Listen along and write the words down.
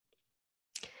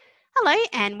Hello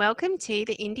and welcome to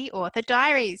the Indie Author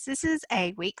Diaries. This is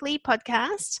a weekly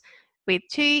podcast with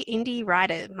two indie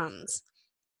writer mums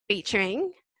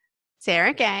featuring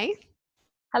Sarah Gay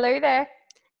Hello there.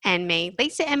 and me,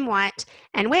 Lisa M. White,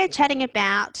 and we're chatting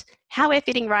about how we're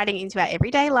fitting writing into our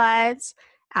everyday lives,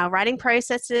 our writing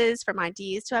processes from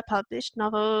ideas to our published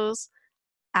novels,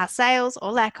 our sales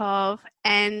or lack of,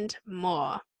 and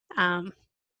more.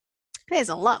 There's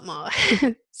a lot more.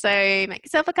 So make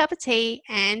yourself a cup of tea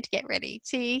and get ready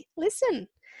to listen.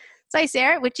 So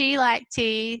Sarah, would you like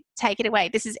to take it away?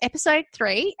 This is episode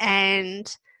 3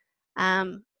 and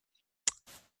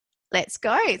let's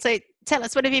go. So tell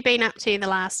us, what have you been up to in the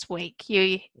last week? Do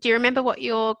you remember what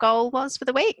your goal was for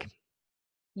the week?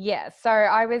 Yeah, so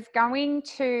I was going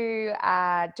to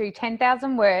do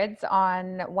 10,000 words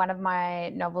on one of my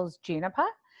novels, Juniper.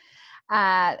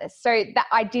 So that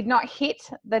I did not hit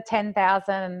the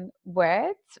 10,000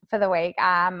 words for the week.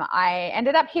 I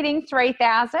ended up hitting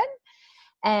 3,000.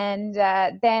 And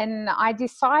then I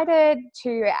decided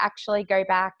to actually go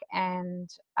back and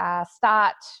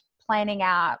start planning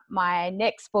out my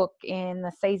next book in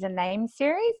the Season Name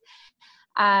series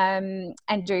and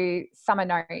do summer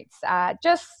notes.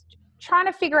 Just trying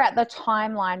to figure out the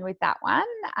timeline with that one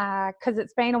because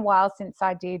it's been a while since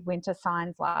I did Winter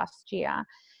Signs last year.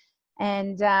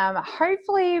 And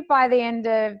hopefully by the end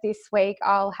of this week,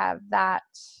 I'll have that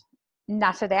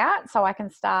nutted out so I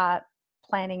can start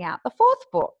planning out the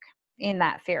 4th book in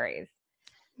that series.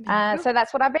 So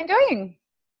that's what I've been doing.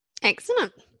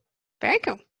 Excellent. Very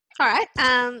cool. All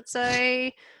right.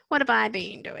 So what have I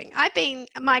been doing?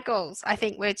 My goals, I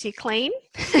think, were to clean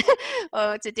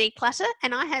or to declutter,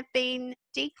 and I have been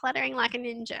decluttering like a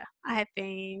ninja. I have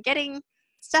been getting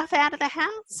stuff out of the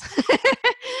house,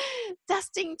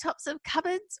 dusting tops of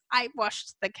cupboards. I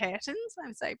washed the curtains.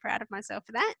 I'm so proud of myself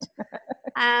for that.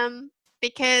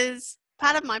 Because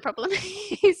part of my problem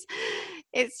is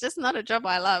it's just not a job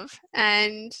I love,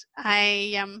 and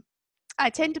I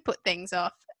tend to put things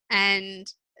off and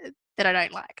that I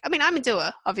don't like. I mean, I'm a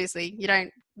doer, obviously. You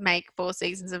don't make 4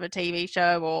 seasons of a TV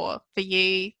show or for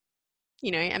you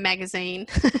know, a magazine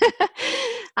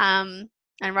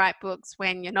and write books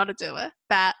when you're not a doer.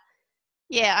 But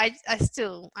yeah,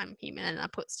 I'm human and I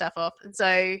put stuff off. And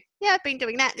so, yeah, I've been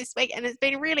doing that this week and it's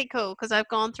been really cool because I've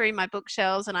gone through my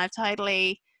bookshelves and I've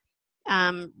totally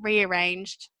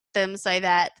rearranged them so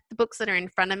that the books that are in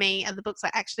front of me are the books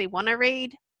I actually want to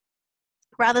read,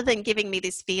 rather than giving me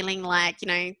this feeling like, you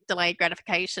know, delayed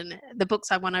gratification. The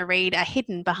books I want to read are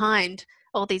hidden behind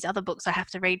all these other books I have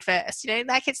to read first. You know,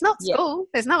 like it's not school.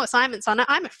 There's no assignments on it.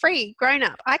 I'm a free grown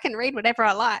up. I can read whatever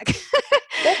I like.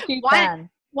 Yes, you can.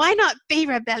 Why not be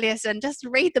rebellious and just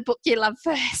read the book you love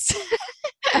first?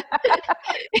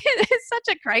 It's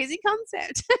such a crazy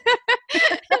concept.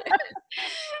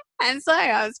 And so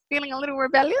I was feeling a little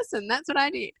rebellious and that's what I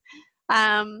did.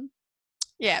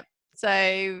 Yeah.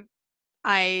 So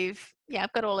I've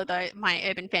got all of my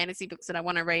urban fantasy books that I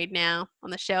want to read now on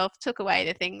the shelf, took away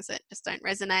the things that just don't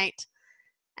resonate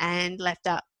and left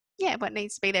up, what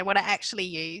needs to be there, what I actually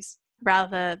use,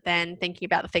 rather than thinking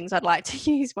about the things I'd like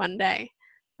to use one day.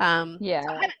 So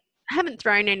I haven't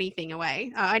thrown anything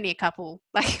away. Only a couple.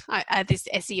 Like I had this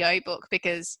SEO book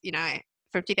because, you know,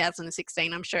 from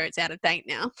 2016, I'm sure it's out of date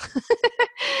now.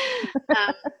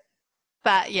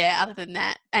 But yeah, other than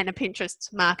that, and a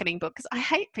Pinterest marketing book, because I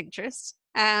hate Pinterest.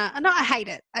 No, I hate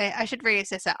it. I should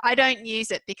reassess it. I don't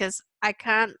use it because I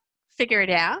can't figure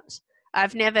it out.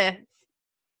 I've never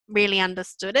really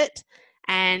understood it.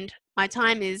 And my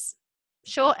time is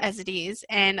short as it is.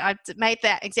 And I've made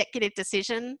that executive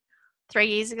decision 3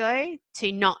 years ago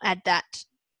to not add that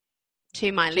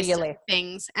to my list of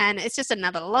things. And it's just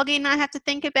another login I have to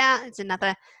think about. It's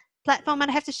another platform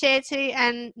I'd have to share to.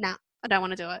 And no, I don't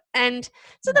want to do it. And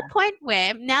to the point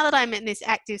where now that I'm in this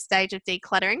active stage of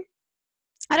decluttering,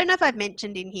 I don't know if I've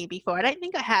mentioned in here before. I don't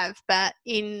think I have, but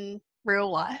in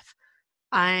real life,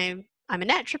 I'm a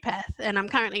naturopath and I'm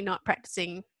currently not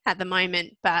practicing at the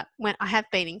moment, but when I have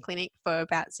been in clinic for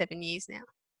about 7 years now,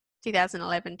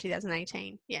 2011,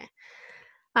 2018. Yeah.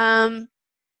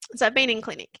 So I've been in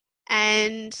clinic,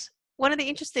 and one of the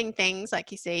interesting things,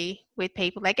 like you see with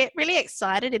people, they get really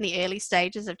excited in the early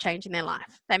stages of changing their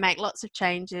life. They make lots of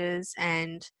changes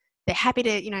and they're happy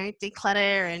to, you know,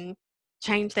 declutter and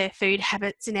change their food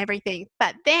habits and everything.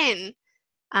 But then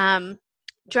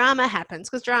drama happens,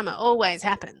 because drama always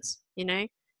happens, you know,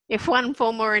 if one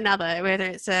form or another, whether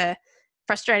it's a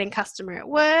frustrating customer at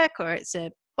work or it's a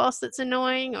boss that's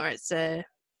annoying or it's a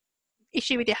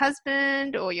issue with your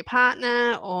husband or your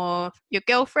partner or your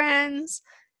girlfriends,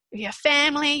 your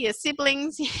family, your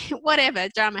siblings, whatever,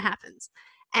 drama happens.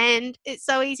 And it's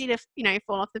so easy to,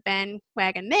 fall off the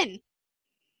bandwagon then.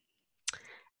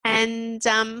 And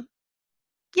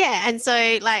and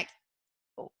so like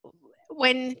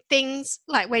when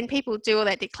people do all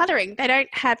that decluttering, they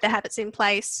don't have the habits in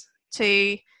place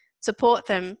to support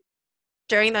them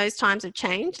during those times of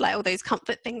change, like all those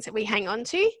comfort things that we hang on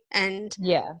to. And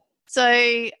so,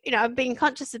 I've been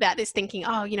conscious about this, thinking,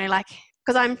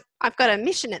 because I've got a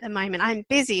mission at the moment, I'm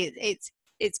busy,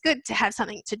 it's good to have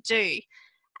something to do.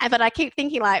 But I keep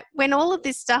thinking, like, when all of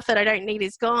this stuff that I don't need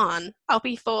is gone, I'll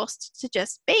be forced to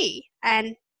just be.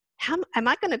 And how am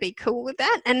I going to be cool with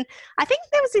that? And I think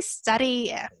there was this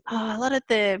study, a lot of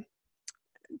the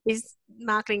biz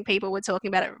marketing people were talking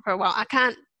about it for a while. I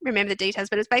can't remember the details,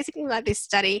 but it's basically like this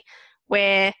study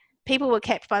where people were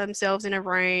kept by themselves in a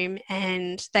room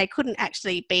and they couldn't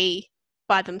actually be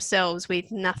by themselves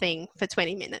with nothing for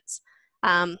 20 minutes.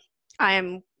 I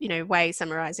am, way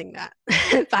summarizing that.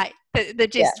 But the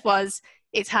gist was,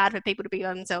 it's hard for people to be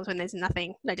by themselves when there's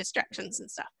nothing, no distractions and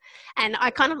stuff. And I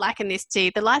kind of liken this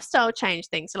to the lifestyle change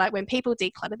thing. So like when people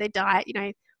declutter their diet,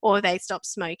 or they stop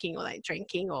smoking or they're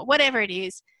drinking or whatever it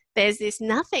is, there's this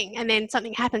nothing. And then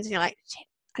something happens and you're like, shit,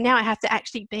 now I have to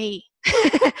actually be,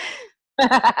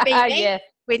 me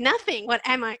with nothing. What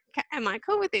am I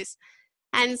cool with this?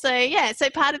 And so, so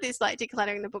part of this, like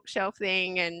decluttering the bookshelf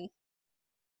thing and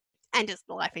just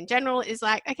life in general is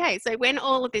like, okay, so when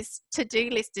all of this to-do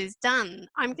list is done,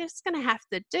 I'm just going to have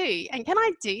to do. And can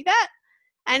I do that?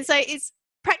 And so it's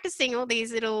practicing all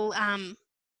these little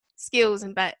skills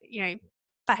and,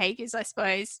 behaviors, I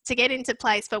suppose, to get into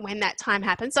place for when that time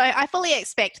happens. So I fully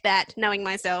expect that, knowing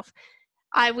myself,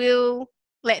 I will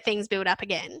let things build up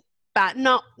again, but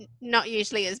not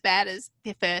usually as bad as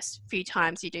the first few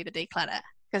times you do the declutter,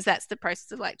 because that's the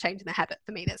process of like changing the habit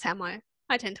for me. That's how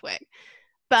I tend to work.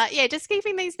 But yeah, just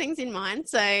keeping these things in mind.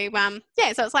 So so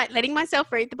it's like letting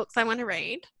myself read the books I want to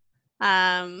read,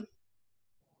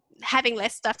 having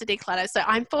less stuff to declutter. So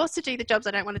I'm forced to do the jobs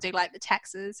I don't want to do, like the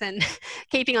taxes and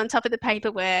keeping on top of the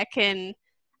paperwork and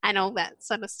all that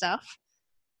sort of stuff.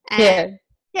 And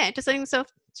just letting myself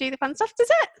do the fun stuff.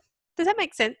 Does that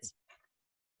make sense?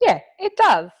 Yeah, it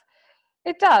does.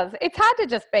 It does. It's hard to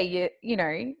just be,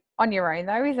 on your own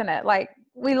though, isn't it? Like,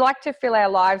 we like to fill our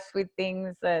lives with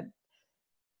things that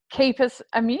keep us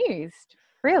amused,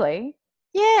 really.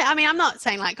 Yeah, I mean, I'm not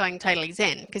saying like going totally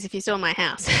zen, because if you saw my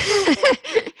house, there's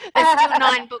still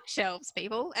 9 bookshelves,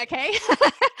 people, okay?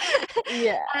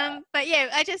 But yeah,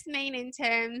 I just mean in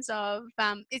terms of,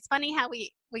 it's funny how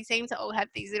we seem to all have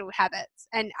these little habits.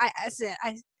 And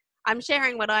I'm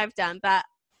sharing what I've done, but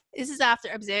this is after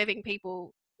observing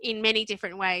people in many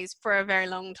different ways for a very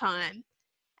long time.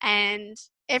 And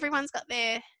everyone's got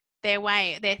their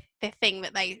way, their thing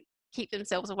that they keep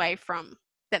themselves away from,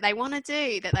 that they want to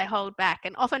do, that they hold back.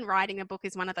 And often writing a book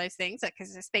is one of those things, because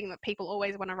it's this thing that people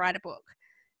always want to write a book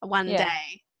one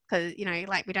day, because,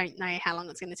 like we don't know how long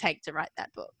it's going to take to write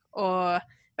that book, or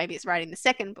maybe it's writing the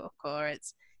second book, or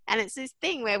it's this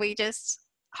thing where we just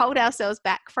hold ourselves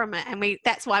back from it. And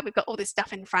that's why we've got all this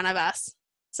stuff in front of us,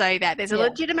 so that there's a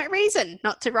legitimate reason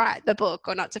not to write the book,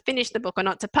 or not to finish the book, or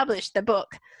not to publish the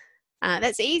book.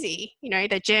 That's easy,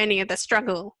 the journey of the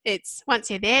struggle. It's once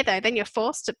you're there, though, then you're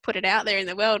forced to put it out there in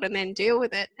the world and then deal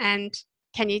with it. And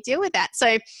can you deal with that?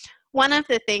 So one of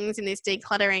the things in this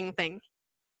decluttering thing,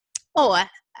 or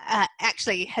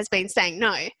actually has been saying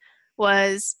no,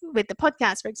 was with the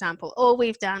podcast, for example. All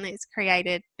we've done is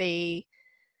created the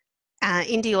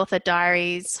Indie Author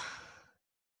Diaries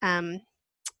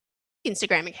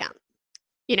Instagram account,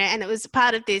 and it was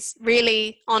part of this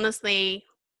really honestly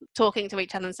talking to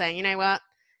each other and saying, you know what,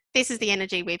 this is the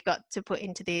energy we've got to put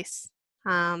into this,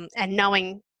 and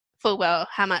knowing full well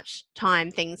how much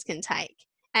time things can take.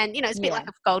 And, it's a bit like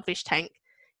a goldfish tank.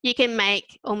 You can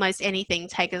make almost anything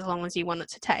take as long as you want it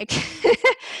to take,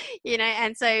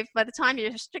 and so by the time you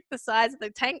restrict the size of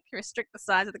the tank, you restrict the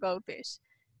size of the goldfish.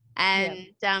 And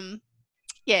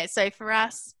so for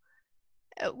us,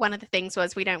 one of the things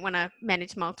was, we don't want to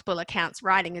manage multiple accounts.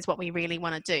 Writing is what we really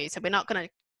want to do. So we're not going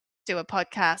to do a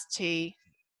podcast to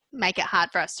make it hard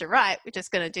for us to write. We're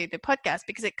just going to do the podcast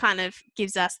because it kind of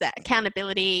gives us that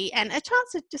accountability and a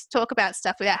chance to just talk about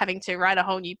stuff without having to write a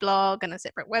whole new blog and a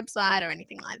separate website or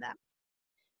anything like that.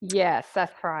 Yes,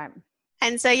 that's right.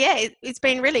 And so, it's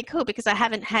been really cool because I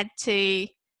haven't had to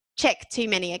check too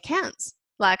many accounts.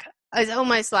 Like, it's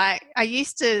almost like I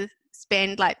used to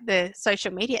spend like the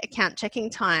social media account checking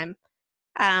time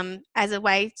as a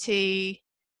way to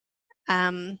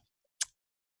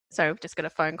sorry, we've just got a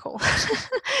phone call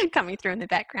coming through in the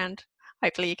background.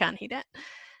 Hopefully you can't hear that.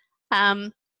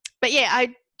 But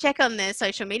I check on their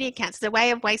social media accounts. It's a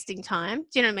way of wasting time.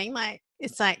 Do you know what I mean? Like,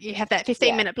 it's like you have that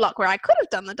 15-minute block where I could have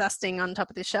done the dusting on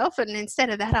top of the shelf, and instead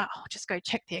of that, I'll just go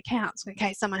check the accounts in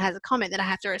case someone has a comment that I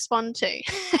have to respond to.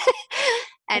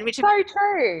 And which so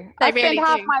true. I spend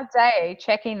half my day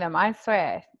checking them, I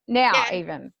swear. Now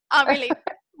even. Oh, really?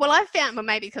 Well, I've found, well,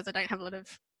 maybe because I don't have a lot of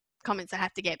comments I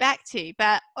have to get back to,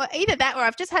 but either that or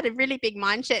I've just had a really big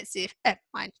mindset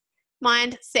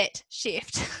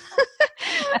shift.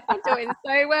 I'm doing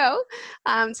so well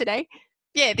today.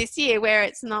 Yeah, this year where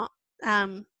it's not,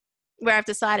 where I've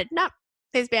decided, no,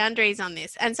 there's boundaries on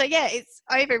this. And so, yeah, it's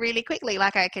over really quickly.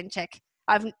 Like I can check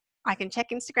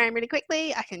Instagram really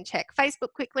quickly. I can check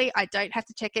Facebook quickly. I don't have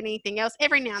to check anything else.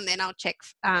 Every now and then I'll check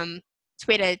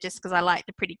Twitter just because I like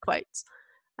the pretty quotes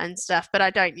and stuff. But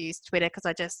I don't use Twitter because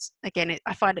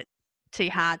I find it too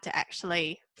hard to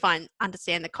actually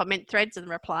understand the comment threads and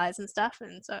the replies and stuff.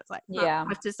 And so it's like, no,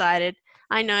 I've decided,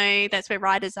 I know that's where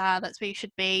writers are, that's where you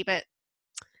should be, but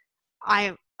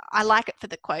I like it for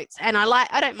the quotes. And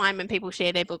I don't mind when people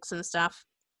share their books and stuff,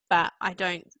 but I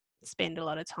don't spend a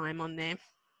lot of time on there.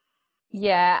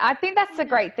 Yeah, I think that's the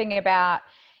great thing about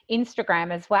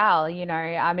Instagram as well. You know,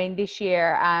 I mean, this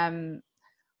year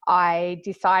I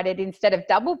decided instead of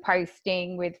double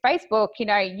posting with Facebook, you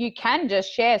know, you can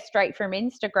just share straight from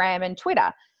Instagram and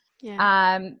Twitter.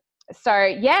 Yeah.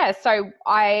 So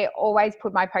I always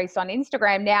put my posts on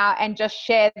Instagram now and just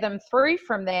share them through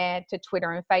from there to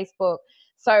Twitter and Facebook.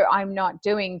 So I'm not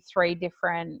doing 3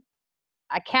 different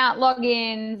account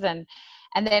logins.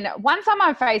 And then once I'm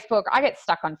on Facebook, I get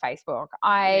stuck on Facebook.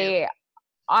 I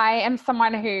am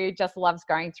someone who just loves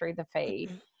going through the feed.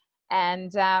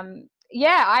 And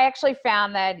I actually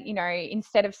found that, you know,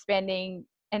 instead of spending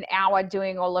an hour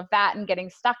doing all of that and getting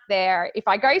stuck there, if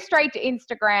I go straight to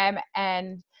Instagram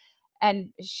and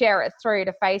share it through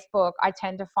to Facebook, I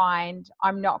tend to find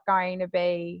I'm not going to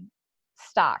be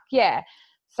stuck. Yeah.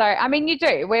 So, I mean, you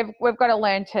do. We've got to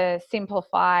learn to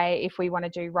simplify if we want to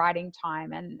do writing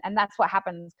time. And that's what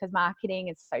happens because marketing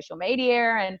is social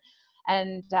media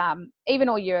and even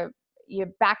all your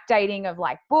backdating of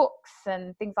like books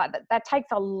and things like that, that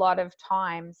takes a lot of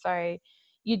time. So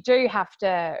you do have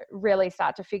to really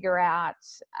start to figure out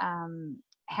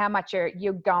how much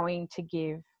you're going to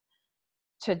give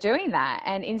to doing that.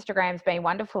 And Instagram's been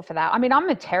wonderful for that. I mean, I'm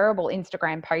a terrible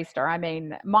Instagram poster. I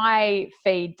mean, my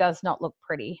feed does not look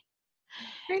pretty.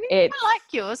 Really? I like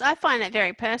yours. I find it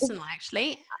very personal,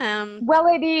 actually. Well,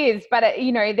 it is, but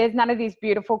you know, there's none of this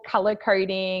beautiful color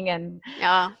coding and.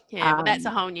 Oh, yeah. Well, that's a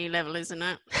whole new level, isn't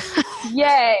it?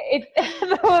 Yeah,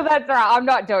 well, that's right. I'm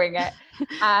not doing it.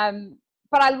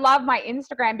 But I love my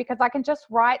Instagram because I can just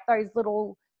write those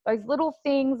little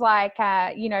things like,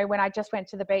 you know, when I just went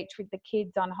to the beach with the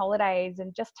kids on holidays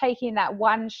and just taking that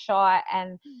one shot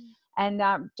and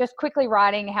just quickly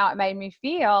writing how it made me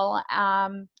feel,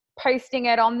 posting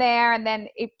it on there, and then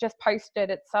it just posted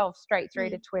itself straight through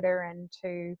to Twitter and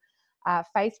to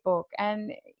Facebook.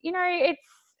 And, you know,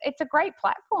 it's a great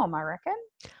platform, I reckon.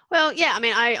 Well, yeah, I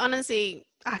mean,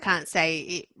 I can't say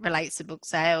it relates to book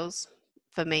sales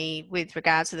for me with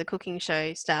regards to the cooking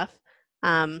show stuff.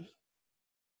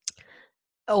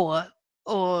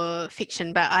 Or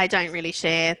fiction, but I don't really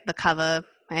share the cover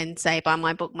and say buy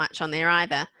my book much on there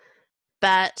either.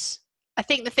 But I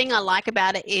think the thing I like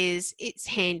about it is it's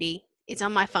handy. It's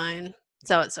on my phone,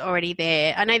 so it's already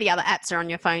there. I know the other apps are on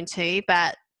your phone too,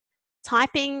 but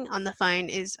typing on the phone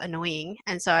is annoying,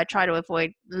 and so I try to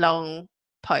avoid long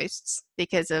posts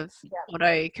because of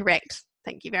autocorrect.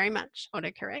 Thank you very much,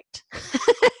 autocorrect,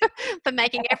 for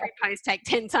making every post take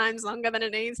 10 times longer than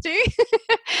it needs to.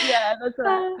 Yeah, that's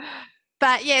right.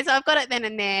 But yeah, so I've got it then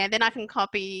and there. Then I can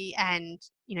copy and,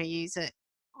 you know, use it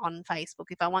on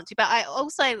Facebook if I want to. But I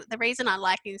also, the reason I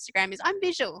like Instagram is I'm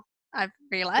visual, I've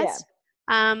realised.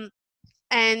 Yeah.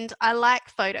 And I like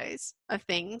photos of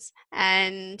things.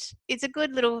 And it's a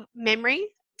good little memory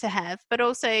to have. But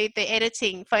also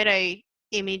the photo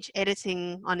image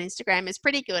editing on Instagram is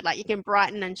pretty good. Like you can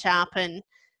brighten and sharpen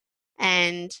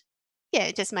and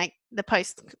just make the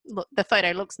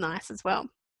photo looks nice as well.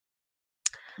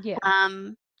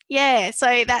 Yeah.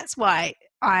 So that's why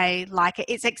I like it.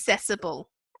 It's accessible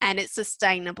and it's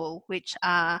sustainable, which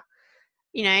are,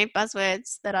 you know,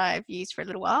 buzzwords that I've used for a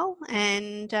little while,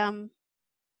 and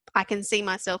I can see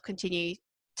myself continue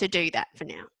to do that for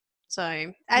now.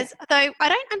 So though I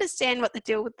don't understand what the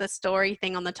deal with the story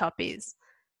thing on the top is.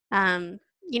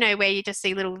 You know, where you just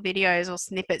see little videos or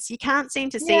snippets. You can't seem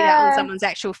to see that on someone's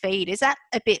actual feed. Is that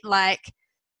a bit like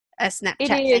a Snapchat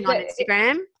thing on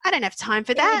Instagram? I don't have time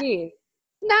for that. It is.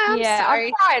 No, I'm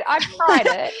sorry. I've tried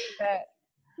it, but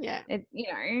Yeah.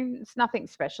 It's nothing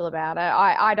special about it.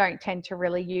 I don't tend to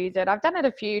really use it. I've done it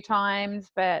a few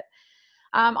times, but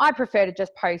I prefer to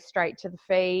just post straight to the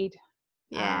feed.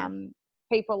 Yeah.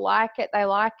 People like it, they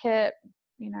like it,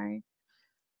 you know.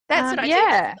 That's what I do.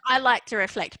 Yeah. I like to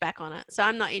reflect back on it. So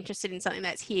I'm not interested in something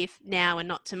that's here now and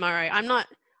not tomorrow. I'm not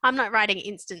writing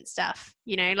instant stuff,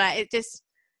 like it just,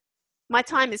 my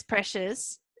time is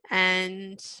precious.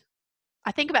 And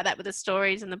I think about that with the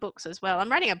stories and the books as well.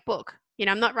 I'm writing a book,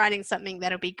 I'm not writing something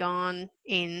that'll be gone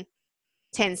in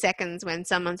 10 seconds when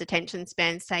someone's attention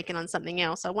span's taken on something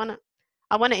else. I want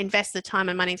to invest the time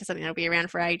and money into something that'll be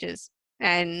around for ages.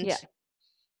 And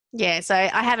so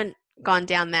I haven't gone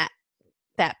down that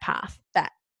path.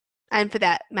 And for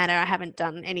that matter, I haven't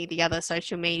done any of the other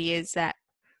social medias that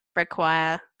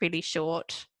require really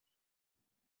short,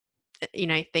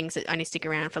 things that only stick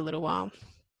around for a little while.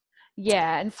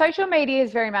 Yeah, and social media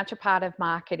is very much a part of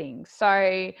marketing.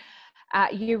 So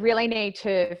you really need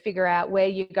to figure out where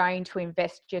you're going to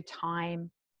invest your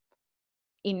time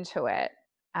into it,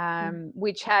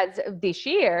 which has, this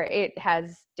year, it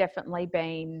has definitely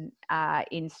been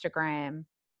Instagram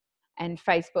and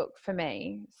Facebook for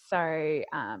me. So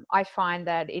I find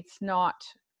that it's not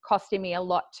costing me a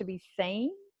lot to be seen.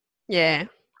 Yeah.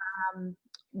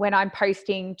 When I'm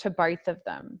posting to both of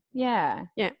them. Yeah.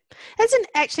 Yeah.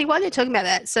 Actually, while you're talking about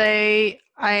that, so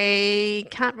I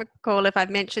can't recall if I've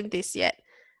mentioned this yet.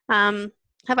 Have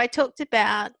I talked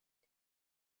about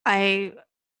I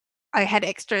had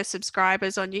extra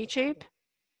subscribers on YouTube?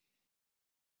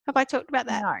 Have I talked about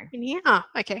that in here? Oh,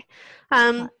 okay.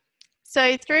 No.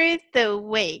 So through the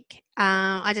week,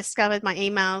 I discovered my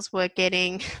emails were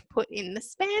getting put in the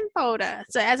spam folder.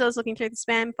 So as I was looking through the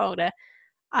spam folder,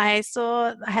 I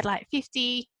saw I had like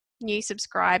 50 new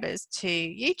subscribers to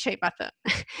YouTube, I thought.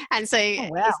 And so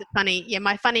wow.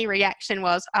 my funny reaction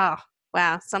was, oh,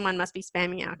 wow, someone must be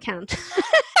spamming our account. So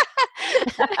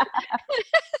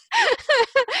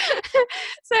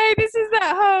this is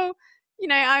that whole,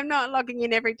 I'm not logging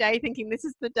in every day thinking this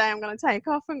is the day I'm going to take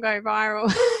off and go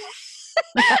viral.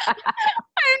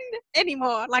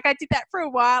 Anymore. Like I did that for a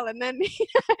while and then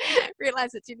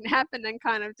realized it didn't happen and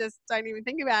kind of just don't even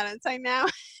think about it. So now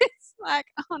it's like,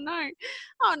 oh no,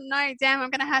 damn, I'm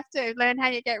going to have to learn how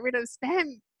you get rid of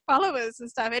spam followers and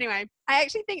stuff. Anyway, I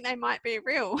actually think they might be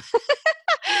real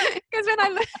because when I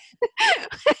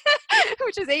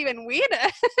which is even weirder.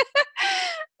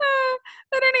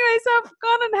 But anyway, so I've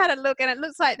gone and had a look and it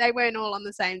looks like they weren't all on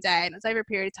the same day and it's over a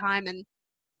period of time. And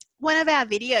one of our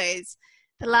videos,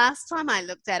 the last time I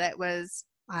looked at it was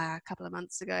a couple of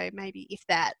months ago, maybe a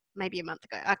month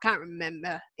ago. I can't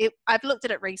remember. I've looked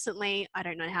at it recently. I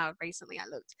don't know how recently I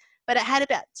looked, but it had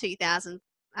about 2,000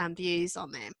 views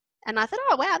on there. And I thought,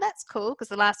 oh, wow, that's cool. Because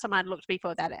the last time I'd looked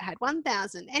before that, it had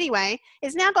 1,000. Anyway,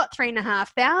 it's now got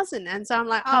 3,500. And so I'm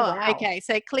like, oh, wow. Okay.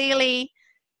 So clearly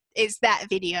it's that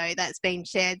video that's been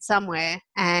shared somewhere.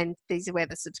 And these are where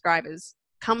the subscribers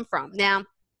come from. Now,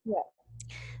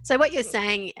 so what you're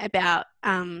saying about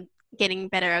getting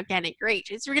better organic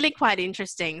reach is really quite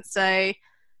interesting. So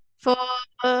for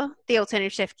the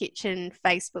Alternative Chef Kitchen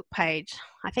Facebook page,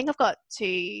 I think I've got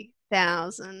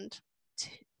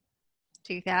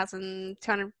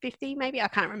 2,250 maybe. I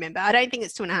can't remember. I don't think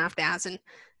it's 2,500.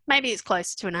 Maybe it's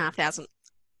close to 2,500.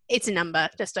 It's a number,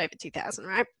 just over 2,000,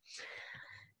 right?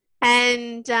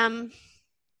 And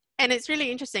it's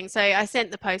really interesting. So I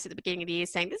sent the post at the beginning of the year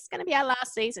saying this is going to be our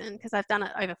last season because I've done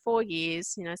it over 4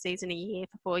 years, season a year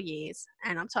for 4 years,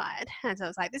 and I'm tired. And so I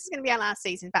was like, this is going to be our last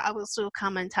season, but I will still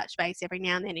come and touch base every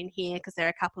now and then in here because there are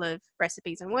a couple of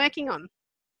recipes I'm working on.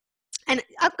 And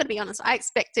I've got to be honest, I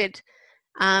expected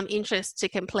interest to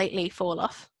completely fall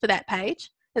off for that page,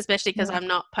 especially because I'm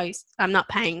not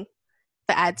paying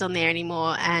for ads on there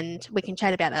anymore. And we can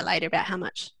chat about that later about how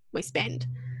much we spend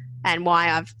and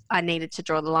why I needed to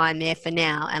draw the line there for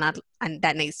now, and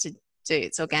that needs to do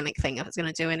its organic thing if it's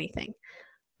going to do anything.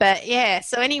 But yeah,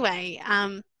 so anyway,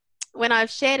 when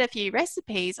I've shared a few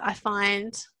recipes, I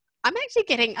find I'm actually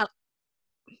getting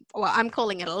I'm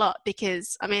calling it a lot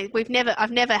because I mean I've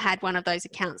never had one of those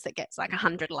accounts that gets like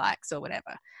 100 likes or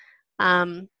whatever.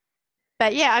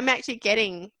 But yeah, I'm actually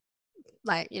getting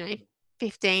like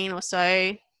 15 or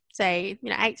so. Say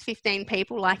 8 to 15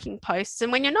 people liking posts, and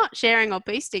when you're not sharing or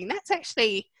boosting, that's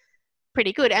actually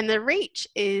pretty good. And the reach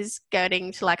is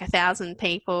getting to like 1,000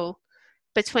 people,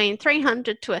 between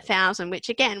 300 to 1,000, which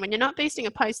again, when you're not boosting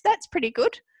a post, that's pretty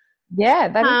good. Yeah,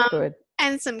 that is good.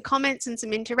 And some comments and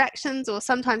some interactions, or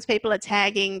sometimes people are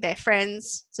tagging their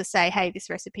friends to say, hey, this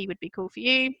recipe would be cool for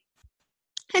you.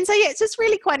 And so yeah, it's just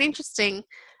really quite interesting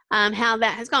how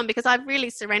that has gone, because I've really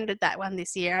surrendered that one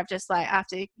this year. I've just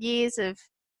after years of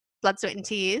blood, sweat and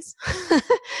tears.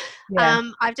 Yeah.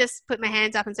 I've just put my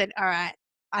hands up and said, all right,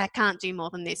 I can't do more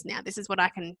than this now. This is what I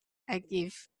can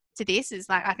give to this, is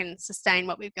like I can sustain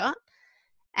what we've got.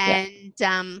 And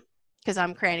because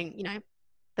I'm creating, you know,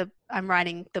 I'm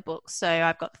writing the book, so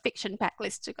I've got the fiction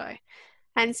backlist to go.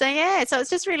 And so, yeah, so it's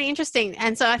just really interesting.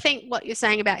 And so I think what you're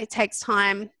saying about it takes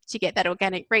time to get that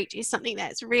organic reach is something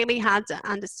that's really hard to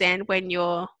understand when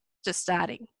you're just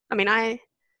starting. I mean,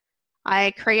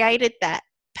 I created that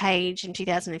page in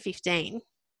 2015,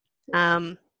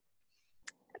 but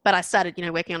I started, you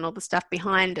know, working on all the stuff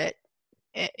behind it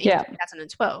in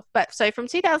 2012. But so from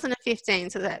 2015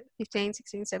 to that 15,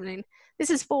 16, 17, this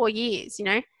is 4 years, you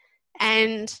know,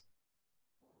 and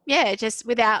yeah, just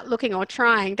without looking or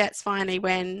trying, that's finally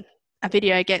when a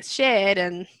video gets shared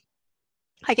and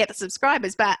I get the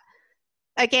subscribers. But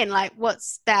again, like,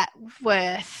 what's that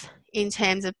worth in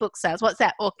terms of book sales? What's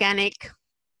that organic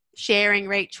sharing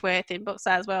reach worth in book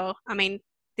sales? Well, I mean,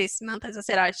 this month, as I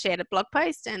said, I shared a blog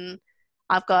post and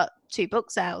I've got 2 book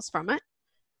sales from it.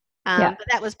 But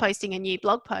that was posting a new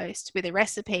blog post with a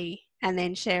recipe and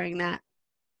then sharing that,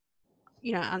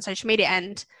 you know, on social media.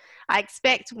 And I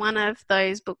expect one of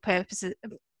those book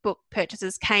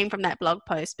purchases came from that blog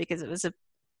post, because it was a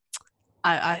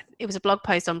blog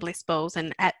post on Bliss Balls,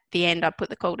 and at the end I put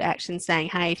the call to action saying,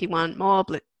 hey, if you want more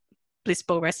Bliss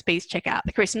Ball recipes, check out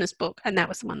the Christmas book, and that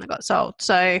was the one that got sold.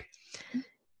 So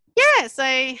yeah,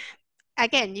 so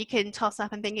again, you can toss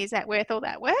up and think, is that worth all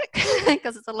that work?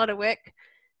 Because it's a lot of work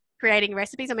creating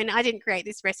recipes. I mean, I didn't create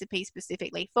this recipe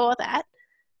specifically for that.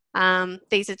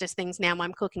 These are just things now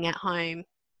I'm cooking at home,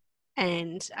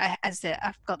 and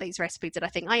I've got these recipes that I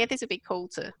think, oh yeah, this would be cool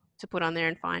to put on there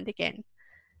and find again.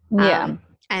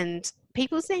 And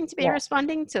people seem to be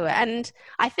responding to it. And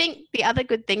I think the other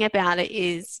good thing about it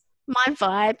is my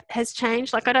vibe has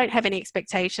changed. Like, I don't have any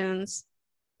expectations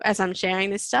as I'm sharing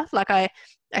this stuff. Like, I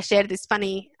shared this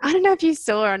funny, I don't know if you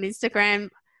saw on Instagram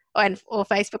or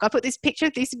Facebook, I put this picture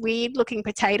of this weird looking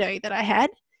potato that I had.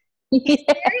 It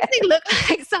seriously looked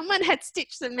like someone had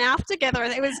stitched the mouth together.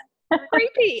 It was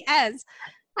creepy as.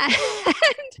 And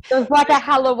it was like a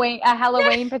Halloween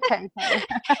potato.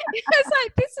 It was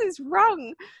like, this is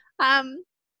wrong.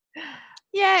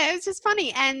 Yeah, it was just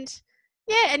funny. And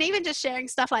yeah, and even just sharing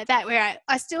stuff like that, where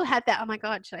I still had that, oh my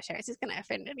God, should I share? Is this going to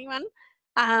offend anyone?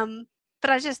 But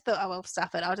I just thought, oh well,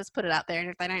 stuff it. I'll just put it up there, and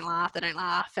if they don't laugh, they don't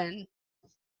laugh. And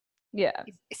yeah,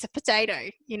 it's a potato,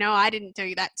 you know, I didn't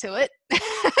do that to it.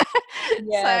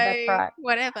 Yeah, that's right.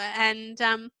 Whatever. And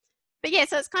but yeah,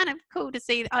 so it's kind of cool to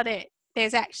see,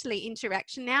 there's actually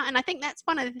interaction now. And I think that's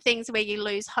one of the things where you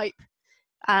lose hope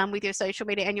with your social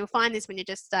media, and you'll find this when you're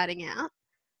just starting out,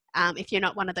 if you're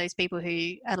not one of those people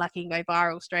who are lucky and go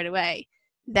viral straight away,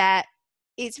 that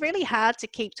it's really hard to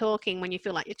keep talking when you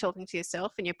feel like you're talking to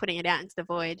yourself and you're putting it out into the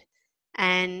void.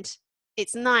 And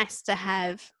it's nice to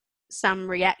have some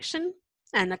reaction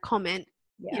and a comment,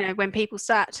 you know, when people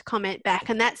start to comment back,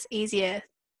 and that's easier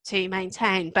to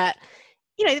maintain. But,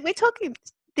 you know, we're talking,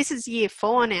 this is year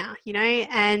 4 now, you know,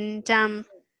 and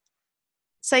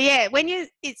so yeah,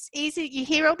 it's easy, you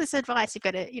hear all this advice, you've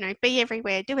got to, you know, be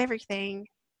everywhere, do everything,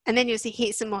 and then you'll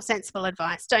hear some more sensible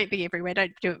advice. Don't be everywhere,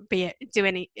 don't do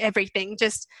everything,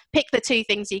 just pick the 2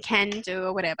 things you can do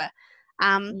or whatever.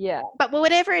 But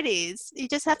whatever it is, you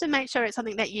just have to make sure it's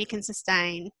something that you can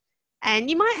sustain, and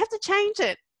you might have to change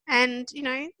it, and you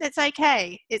know, that's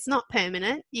okay. It's not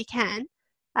permanent, you can.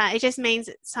 It just means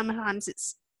that sometimes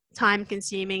it's time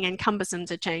consuming and cumbersome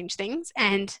to change things,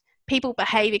 and people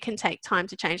behavior can take time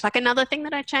to change. Like, another thing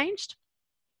that I changed,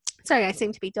 sorry, I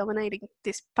seem to be dominating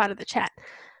this part of the chat,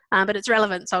 but it's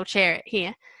relevant, so I'll share it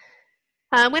here.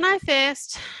 When I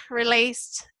first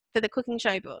released for the cooking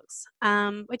show books,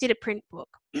 we did a print book.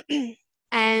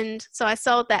 And so I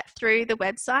sold that through the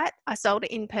website. I sold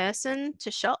it in person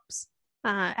to shops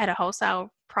at a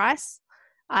wholesale price.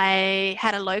 I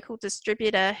had a local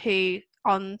distributor who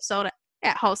sold it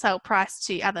at wholesale price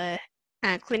to other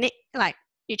like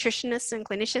nutritionists and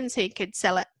clinicians who could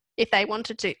sell it if they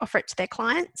wanted to offer it to their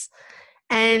clients.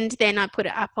 And then I put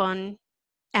it up on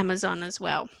Amazon as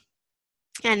well,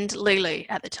 and Lulu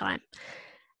at the time.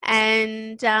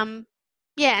 And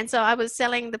and so I was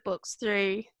selling the books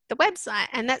through the website,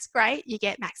 and that's great. You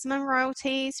get maximum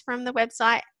royalties from the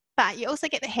website, but you also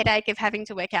get the headache of having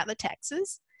to work out the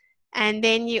taxes. And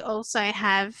then you also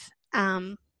have,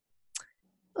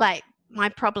 like, my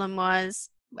problem was,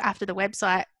 after the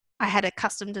website, I had a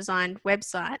custom designed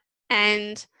website,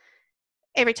 and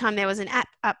every time there was an app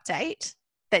update,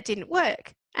 that didn't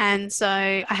work. And so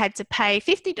I had to pay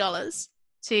 $50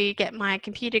 to get my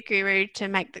computer guru to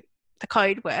make the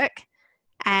code work.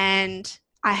 And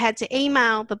I had to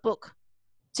email the book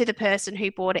to the person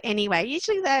who bought it anyway.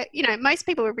 Usually most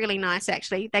people were really nice,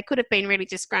 actually. They could have been really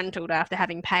disgruntled after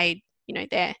having paid,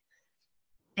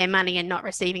 their money and not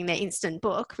receiving their instant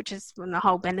book, which is one of the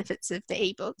whole benefits of the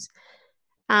ebooks.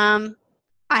 I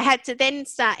had to then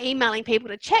start emailing people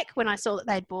to check when I saw that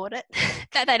they'd bought it,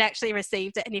 that they'd actually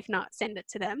received it, and if not, send it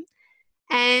to them.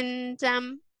 And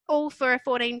all for a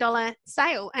 $14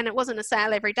 sale. And it wasn't a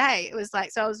sale every day. It was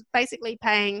so I was basically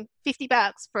paying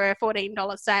 $50 for a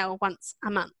 $14 sale once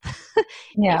a month.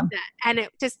 Yeah. And it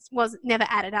just never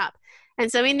added up.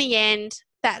 And so in the end,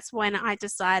 that's when I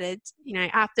decided,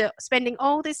 after spending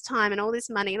all this time and all this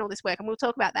money and all this work, and we'll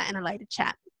talk about that in a later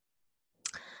chat,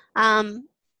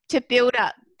 to build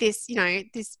up this,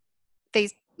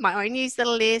 my own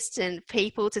newsletter list and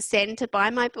people to send to buy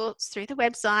my books through the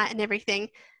website and everything.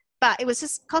 But it was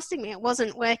just costing me. It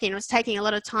wasn't working. It was taking a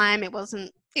lot of time. It was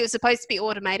supposed to be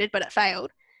automated, but it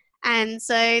failed. And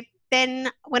so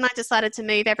then when I decided to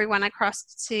move everyone across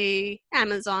to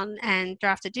Amazon and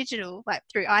Draft2Digital,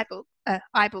 through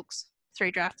iBooks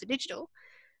through Draft2Digital,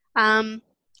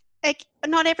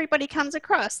 not everybody comes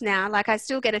across now. I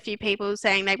still get a few people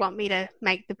saying they want me to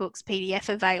make the books PDF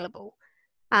available.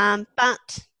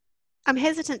 But I'm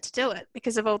hesitant to do it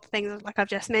because of all the things I've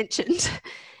just mentioned.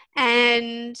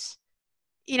 And,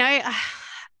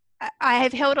 I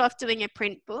have held off doing a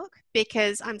print book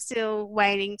because I'm still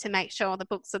waiting to make sure the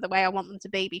books are the way I want them to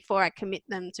be before I commit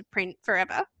them to print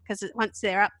forever. Because once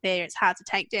they're up there, it's hard to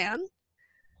take down.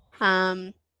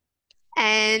 And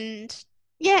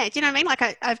yeah, do you know what I mean?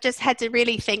 I've just had to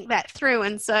really think that through.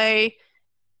 And so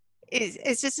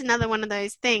it's just another one of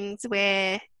those things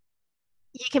where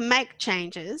you can make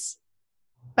changes,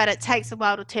 but it takes a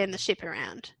while to turn the ship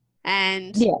around.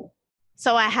 And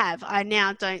so I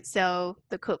now don't sell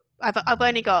the Cook. I've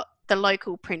only got the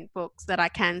local print books that I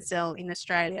can sell in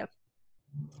Australia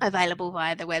available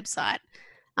via the website.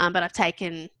 But I've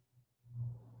taken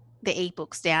the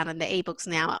ebooks down, and the ebooks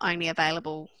now are only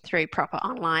available through proper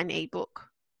online ebook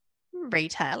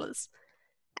retailers.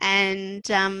 And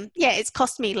it's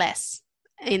cost me less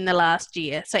in the last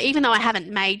year. So even though I haven't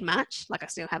made much, I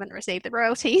still haven't received the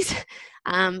royalties,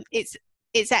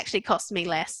 it's actually cost me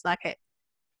less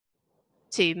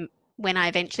to when I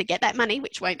eventually get that money,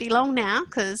 which won't be long now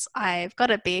because I've got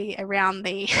to be around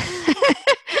the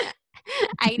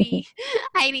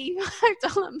 $85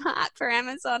 mark for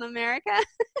Amazon America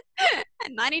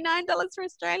and $99 for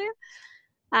Australia.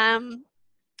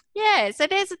 So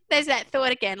there's that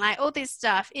thought again, all this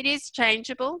stuff, it is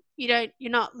changeable. You're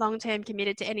not long-term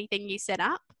committed to anything you set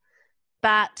up,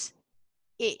 but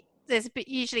there's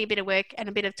usually a bit of work and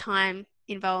a bit of time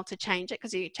involved to change it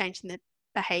because you're changing the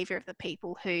behavior of the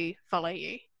people who follow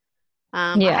you.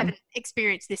 I haven't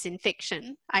experienced this in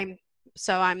fiction. I'm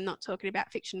not talking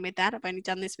about fiction with that. I've only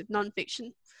done this with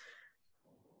non-fiction.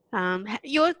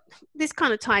 This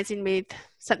kind of ties in with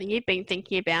something you've been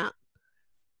thinking about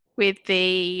with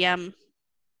the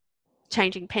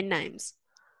changing pen names.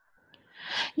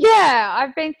 Yeah,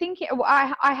 I've been thinking,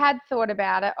 I had thought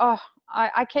about it.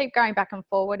 I keep going back and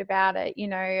forward about it.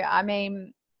 I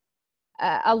mean,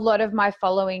 a lot of my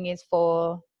following is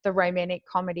for the romantic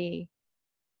comedy,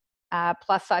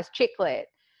 plus size chick lit.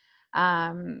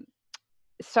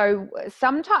 So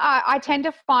sometimes I tend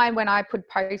to find when I put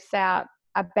posts out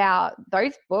about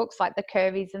those books, like the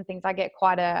Curvies and things, I get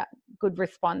quite a good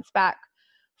response back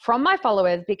from my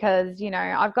followers because,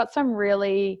 I've got some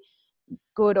really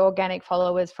good organic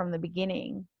followers from the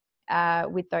beginning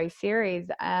with those series.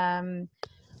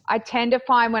 I tend to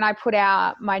find when I put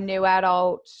out my new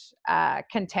adult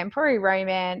contemporary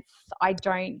romance, I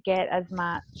don't get as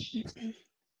much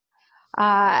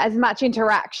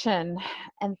interaction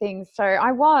and things. So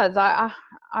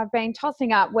I've been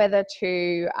tossing up whether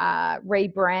to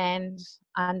rebrand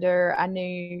under a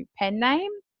new pen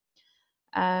name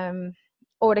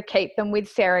or to keep them with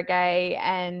Sarah Gay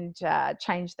and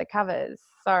change the covers.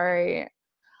 So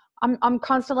I'm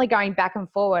constantly going back and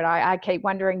forward. I keep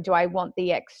wondering, do I want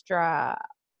the extra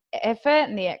effort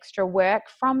and the extra work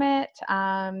from it?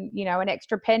 An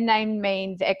extra pen name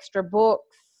means extra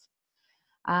books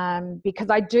because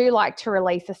I do like to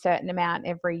release a certain amount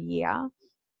every year.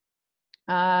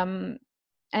 And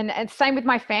same with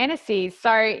my fantasies.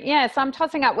 So I'm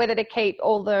tossing up whether to keep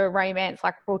all the romance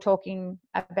like we're talking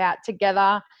about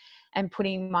together and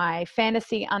putting my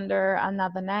fantasy under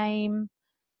another name.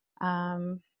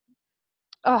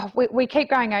 We keep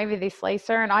going over this,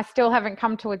 Lisa, and I still haven't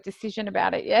come to a decision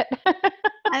about it yet.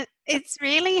 It's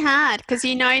really hard because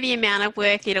the amount of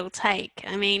work it'll take.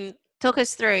 I mean, talk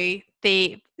us through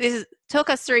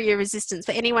your resistance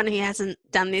for anyone who hasn't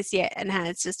done this yet and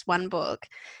has just one book.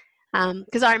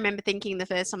 Because I remember thinking the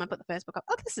first time I put the first book up,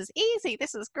 oh, this is easy.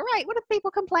 This is great. What are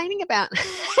people complaining about?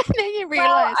 And then you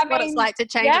realise what it's like to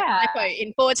change a typo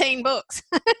in 14 books.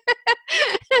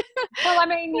 Well, I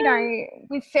mean, you know,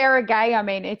 with Sarah Gay, I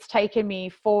mean, it's taken me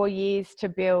 4 years to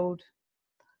build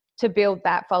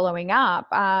that following up.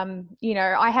 You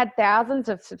know, I had thousands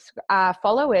of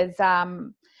followers,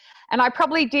 and I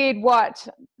probably did what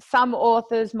some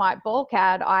authors might balk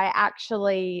at. I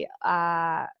actually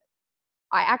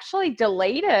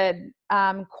deleted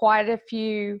quite a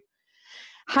few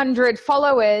hundred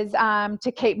followers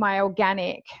to keep my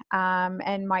organic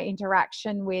and my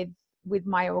interaction with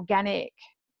my organic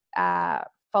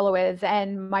followers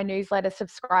and my newsletter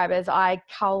subscribers. I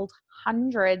culled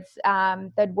hundreds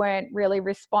that weren't really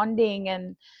responding,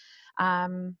 and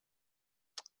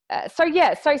so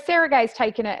Sarah Gay's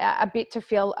taken a bit to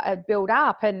build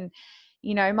up. And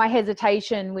you know, my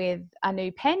hesitation with a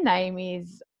new pen name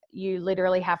is you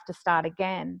literally have to start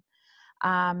again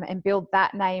and build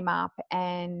that name up.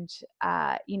 And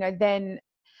you know, then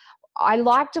I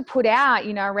like to put out,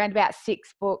 you know, around about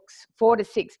 4 to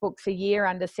 6 books a year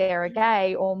under Sarah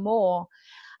Gay or more.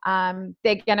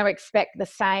 They're going to expect the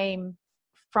same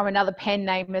from another pen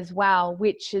name as well,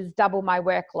 which is double my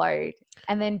workload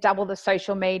and then double the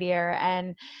social media.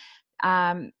 And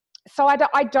so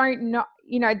I don't know,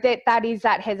 you know, that is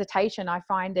that hesitation. I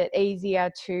find it easier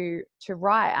to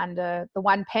write under the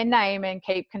one pen name and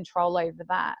keep control over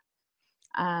that.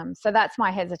 So that's my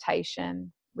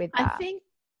hesitation with that.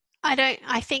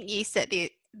 I think you set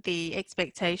the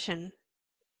expectation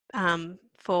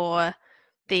for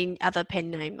the other pen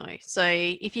name though. So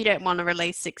if you don't want to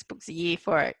release 6 books a year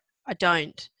for it, I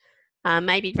don't.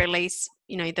 Maybe release,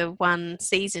 you know, the one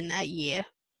season a year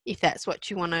if that's what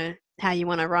you want to, how you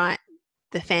want to write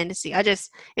the fantasy. I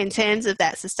just, in terms of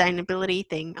that sustainability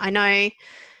thing, I know,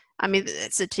 I mean,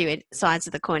 it's the two sides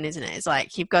of the coin, isn't it? It's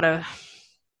like you've got to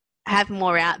have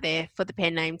more out there for the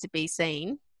pen name to be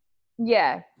seen.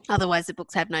 Yeah. Otherwise, the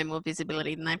books have no more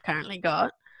visibility than they've currently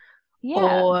got.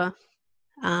 Yeah. Or,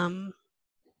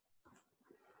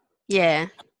 yeah,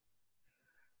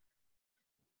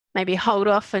 maybe hold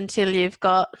off until you've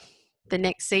got the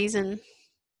next season.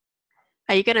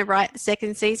 Are you going to write the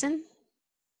second season?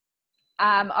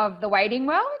 Of The Waiting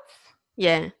Worlds?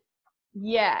 Yeah.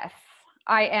 Yes,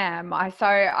 I am. So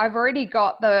I've already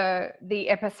got the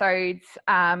episodes.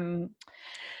 I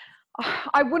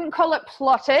wouldn't call it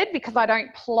plotted because I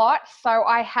don't plot. So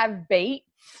I have beats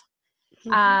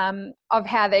of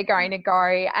how they're going to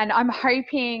go, and I'm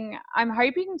hoping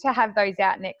to have those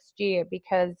out next year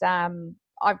because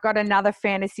I've got another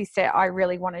fantasy set I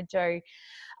really want to do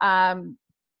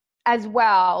as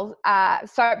well.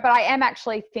 But I am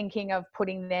actually thinking of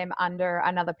putting them under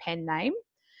another pen name.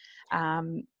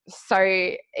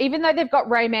 So even though they've got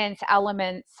romance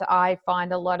elements, I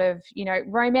find a lot of, you know,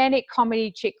 romantic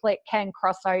comedy chick lit can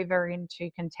cross over into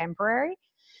contemporary.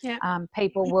 Yeah.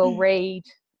 People will read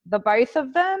the both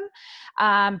of them.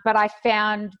 But I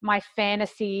found my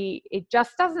fantasy, it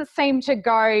just doesn't seem to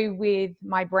go with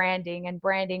my branding, and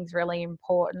branding's really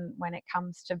important when it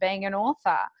comes to being an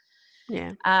author.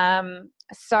 Yeah.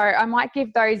 So I might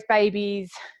give those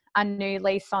babies a new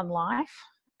lease on life.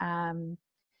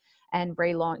 And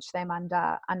relaunch them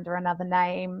under another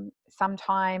name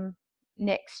sometime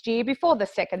next year, before the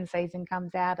second season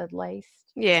comes out at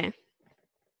least. Yeah.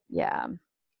 Yeah.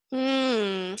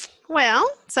 Well,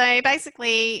 so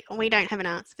basically we don't have an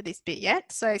answer for this bit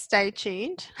yet, so stay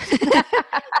tuned.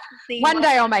 One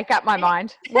day I'll make up my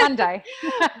mind. One day.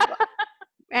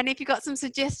 And if you've got some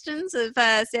suggestions of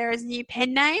Sarah's new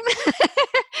pen name,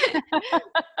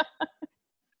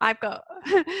 I've got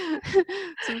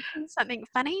something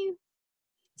funny,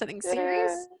 something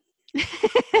serious.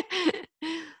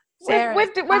 Sarah,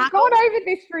 we've gone over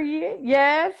this for a year.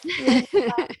 Yes.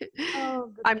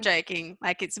 Oh, I'm joking.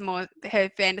 Like, it's more, her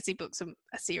fantasy books are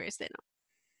serious. They're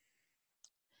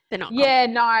not. Yeah,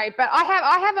 no, but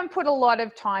I haven't put a lot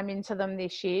of time into them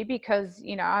this year because,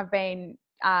 you know, I've been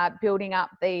building up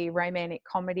the romantic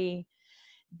comedy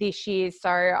this year, so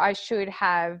I should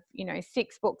have, you know,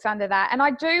 6 books under that. And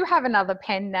I do have another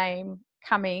pen name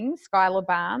coming, Skylar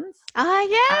Barnes.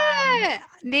 Yeah.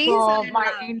 These for my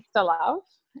Insta love.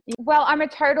 Well,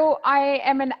 I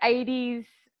am an 80s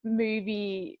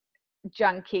movie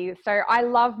junkie, so I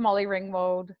love Molly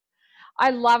Ringwald. I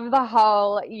love the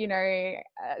whole, you know,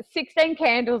 16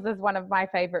 Candles is one of my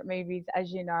favorite movies,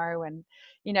 as you know. And,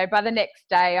 you know, by the next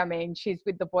day, I mean, she's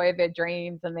with the boy of her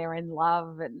dreams and they're in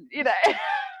love, and, you know.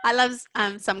 I love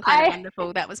Some Kind of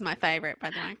Wonderful. That was my favorite,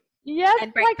 by the way. Yes,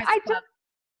 and like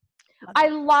I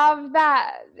love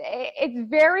that. It's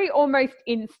very almost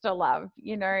insta love,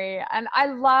 you know, and I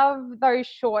love those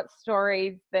short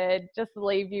stories that just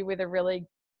leave you with a really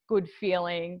good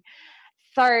feeling.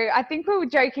 So I think we were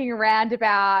joking around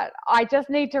about I just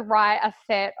need to write a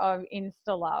set of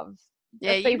insta loves.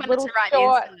 Yeah, Just you these wanted little to write the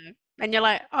short. Insta, and you're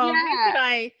like, oh,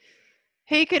 Yeah.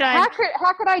 who could I How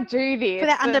could I do put this?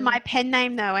 that under my And pen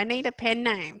name though? I need a pen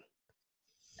name.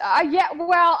 yeah,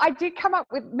 well, I did come up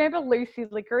with, remember Lucy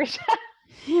Licorice?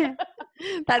 Yeah,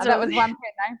 that's That what. was one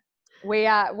pen name. We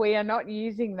are not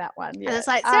using that one And yet. it's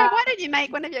like, Sarah, why don't you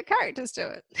make one of your characters do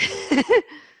it?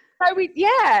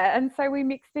 So we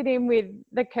mixed it in with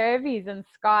the Curvies, and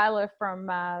Skylar from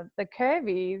the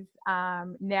Curvies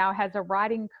now has a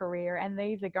writing career, and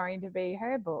these are going to be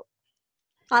her books.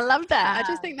 I love that. I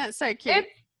just Um, think that's so cute.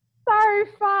 it's so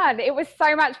fun. It was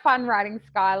so much fun writing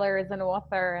Skylar as an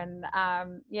author, and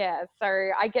so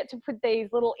I get to put these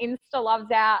little Insta loves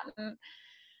out, and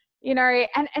you know,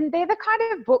 and they're the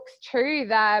kind of books too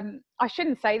that I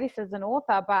shouldn't say this as an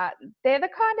author, but they're the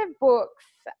kind of books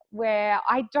where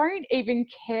I don't even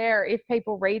care if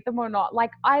people read them or not. Like,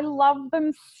 I love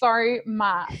them so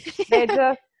much. They're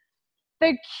just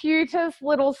the cutest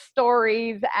little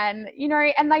stories, and you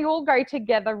know, and they all go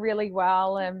together really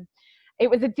well. And it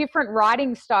was a different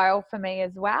writing style for me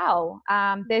as well.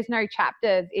 There's no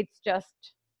chapters. It's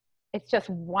just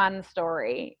one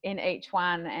story in each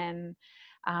one, and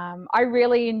I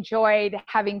really enjoyed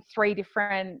having 3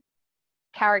 different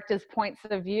characters' points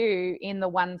of view in the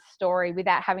one story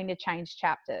without having to change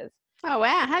chapters. Oh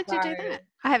wow, how did So you do that?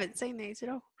 I haven't seen these at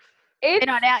all. It's,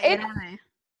 They're not out yet, it's are they?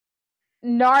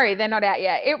 no, they're not out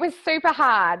yet. It was super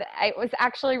hard. It was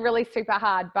actually really super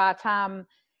hard, but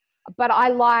I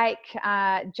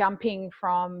like jumping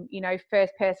from, you know,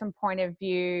 first person point of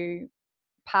view,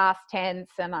 past tense,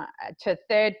 and to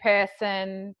third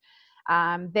person,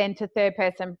 then to third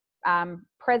person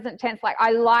present tense. Like, I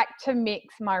like to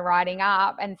mix my writing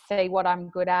up and see what I'm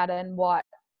good at and what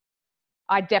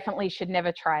I definitely should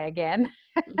never try again.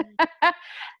 Mm-hmm.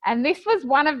 And this was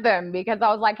one of them, because I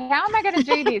was like, how am I going to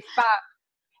do this? But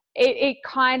it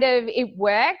kind of, it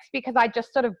works because I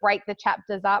just sort of break the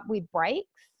chapters up with breaks.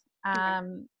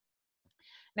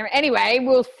 Anyway,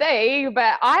 we'll see,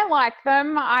 but I like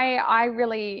them.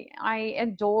 I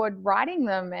adored writing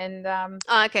them, and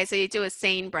Oh, okay, so you do a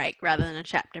scene break rather than a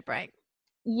chapter break.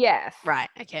 yes, Right,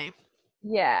 okay.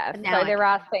 yeah. Now So there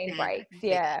are I scene understand. I breaks, can see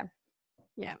yeah, that.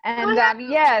 Yeah. and Oh,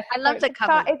 yes, I love the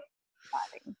cover. It's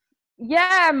exciting.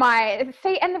 Yeah, and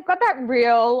they've got that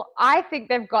real. I think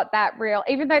they've got that real,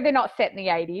 even though they're not set in the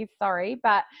 80s. Sorry,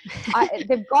 but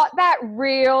they've got that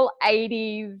real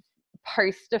 80s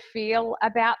poster feel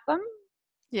about them.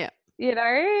 Yeah. You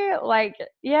know, like,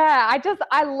 yeah,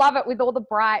 I love it with all the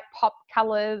bright pop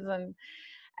colors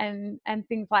and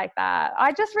things like that.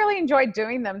 I just really enjoyed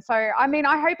doing them. So, I mean,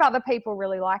 I hope other people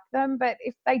really like them, but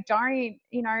if they don't,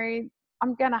 you know,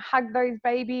 I'm going to hug those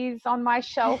babies on my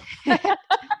shelf.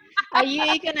 Are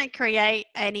you going to create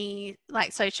any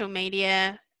like social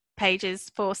media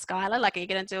pages for Skylar? Like, are you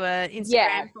going to do a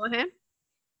Instagram for her?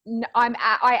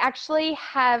 I actually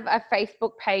have a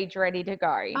Facebook page ready to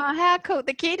go. Oh, how cool.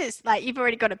 The cutest. Like, you've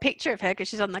already got a picture of her because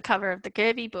she's on the cover of the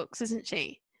Curvy books, isn't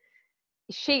she?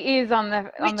 She is on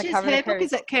the Which cover is of the her book? Curvy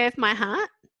Is it Curve My Heart?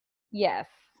 Yes.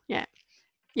 Yeah.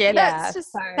 Yeah, Yeah,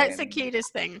 that's the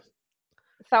cutest thing.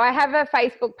 So I have a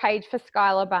Facebook page for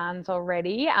Skylar Barnes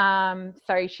already.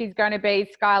 So she's going to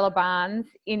be Skylar Barnes,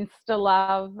 Insta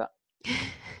Love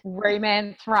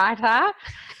romance writer.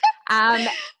 I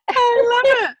love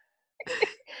it.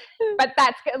 But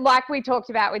that's, like we talked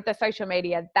about with the social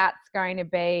media, that's going to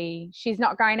be, she's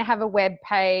not going to have a web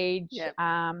page. Yep.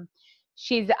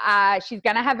 She's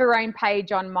going to have her own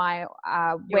page on my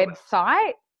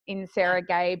website in Sarah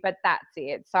Gay, but that's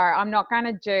it. So I'm not going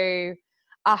to do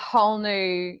a whole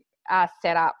new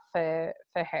setup for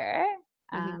her.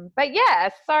 But yeah,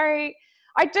 so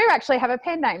I do actually have a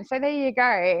pen name. So there you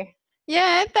go.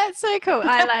 Yeah, that's so cool.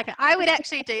 I like it. I would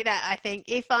actually do that, I think.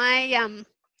 If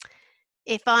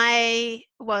I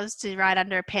was to write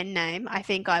under a pen name, I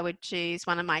think I would choose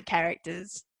one of my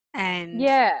characters and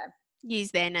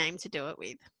use their name to do it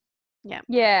with. Yeah.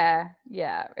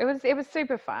 Yeah. It was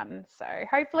super fun. So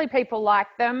hopefully people like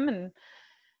them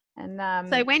and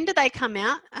So when do they come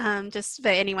out? Just for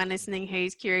anyone listening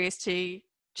who's curious to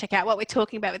check out what we're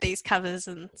talking about with these covers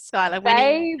and Skylar, when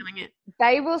are you doing it?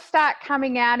 They will start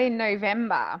coming out in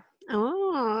November.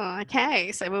 Oh,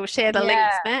 okay. So we'll share the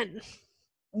links then.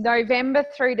 November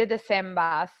through to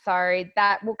December. So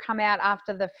that will come out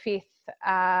after the 5th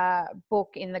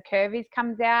book in the Curvies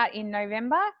comes out in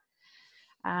November.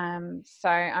 So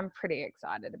I'm pretty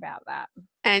excited about that.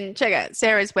 And check out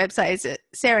Sarah's website. Is it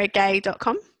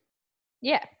sarahgay.com?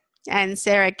 Yeah. And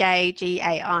Sarah Gay,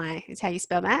 Gai, is how you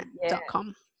spell that, Yeah,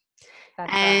 .com.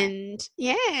 that's And right.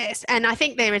 yes, and I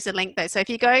think there is a link though. So if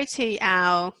you go to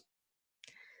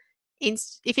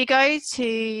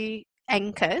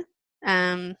Anchor,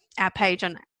 our page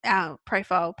on our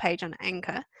profile page on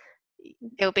Anchor,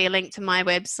 there'll be a link to my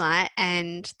website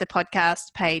and the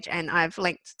podcast page, and I've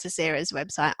linked to Sarah's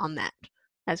website on that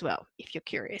as well, if you're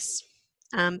curious.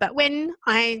 But when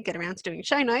I get around to doing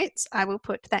show notes, I will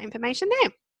put that information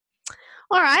there.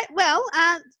 All right. Well,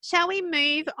 shall we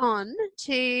move on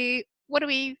to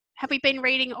have we been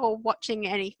reading or watching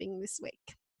anything this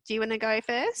week? Do you want to go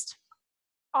first?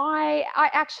 I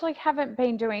actually haven't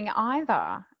been doing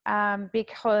either,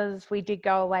 because we did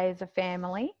go away as a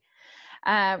family,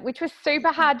 which was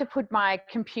super hard to put my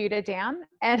computer down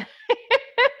and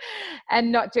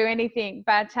and not do anything.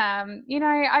 But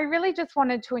I really just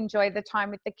wanted to enjoy the time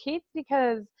with the kids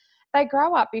because they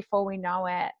grow up before we know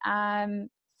it.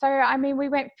 So I mean, we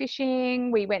went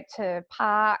fishing, we went to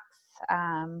parks,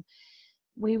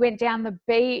 we went down the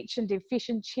beach and did fish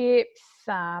and chips.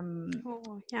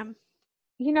 Oh, yum.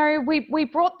 We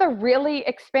brought the really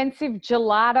expensive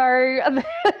gelato.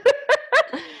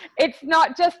 It's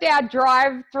not just our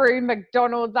drive-through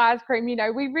McDonald's ice cream. We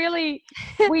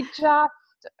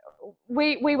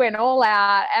went all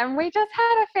out and we just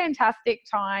had a fantastic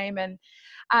time. And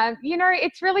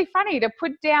it's really funny to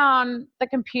put down the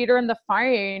computer and the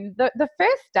phone. The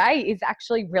first day is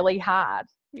actually really hard.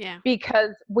 Yeah.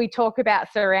 Because we talk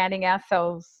about surrounding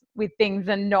ourselves with things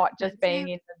and not just being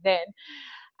in the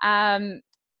zen.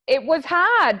 It was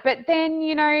hard, but then,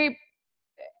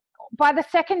 by the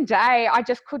second day, I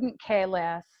just couldn't care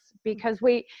less because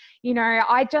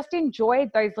I just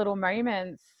enjoyed those little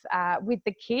moments with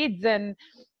the kids and,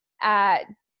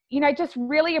 just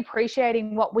really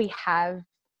appreciating what we have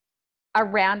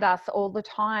around us all the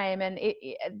time, and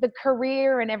the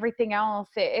career and everything else.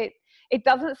 It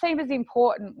doesn't seem as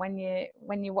important when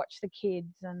you watch the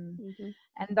kids and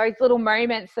those little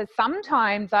moments that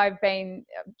sometimes I've been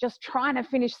just trying to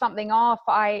finish something off.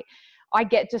 I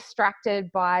get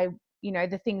distracted by,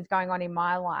 the things going on in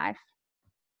my life.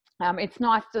 It's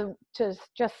nice to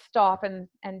just stop and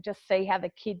just see how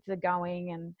the kids are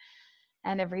going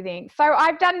and everything. So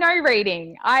I've done no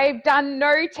reading. I've done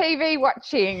no TV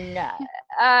watching.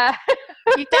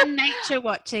 You've done nature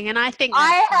watching, and I think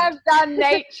I have done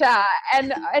nature,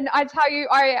 and I tell you,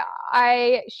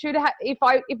 I should have, if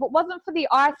it wasn't for the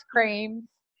ice cream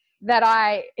that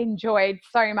I enjoyed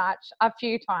so much a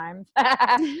few times,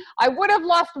 I would have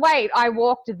lost weight. I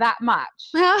walked that much.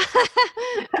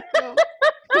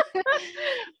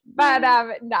 But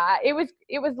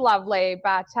it was lovely.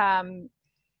 But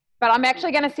I'm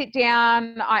actually going to sit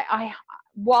down.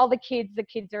 While the kids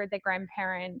are at their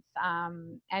grandparents,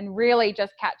 and really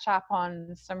just catch up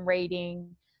on some reading,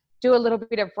 do a little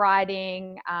bit of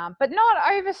writing, but not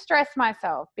overstress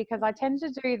myself because I tend to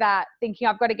do that thinking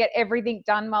I've got to get everything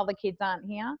done while the kids aren't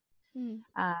here.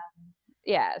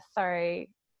 So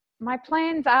my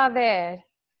plans are there.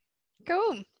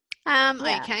 Cool.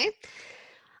 Okay.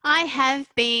 I have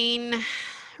been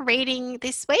reading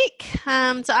this week.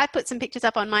 So I put some pictures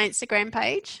up on my Instagram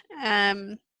page,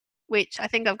 which I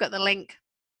think I've got the link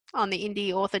on the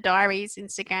Indie Author Diaries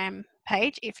Instagram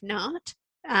page. If not,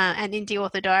 and Indie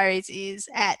Author Diaries is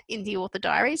at Indie Author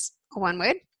Diaries, one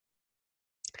word.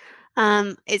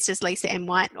 It's just Lisa M.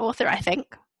 White, author, I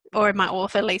think, or my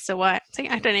author Lisa White. See,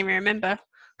 I don't even remember.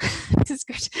 This is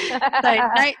good. So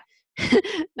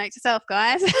note to self,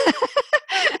 guys.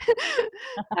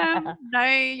 Know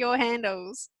your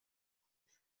handles.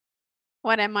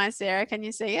 What am I, Sarah? Can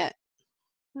you see it?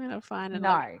 I'll find it.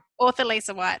 No. Author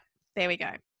Lisa White. There we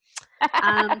go.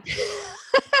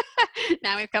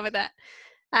 Now we've covered that.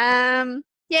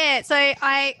 So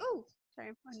I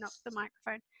knocked the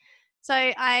microphone. So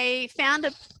I found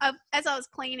as I was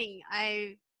cleaning,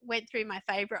 I went through my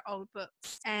favorite old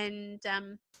books, and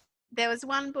there was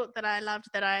one book that I loved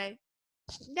that I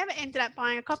never ended up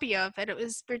buying a copy of, and it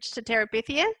was Bridge to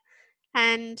Terabithia.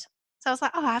 And so I was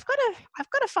like, I've got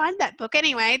to find that book.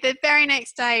 Anyway, the very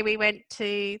next day we went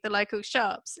to the local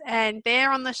shops, and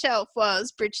there on the shelf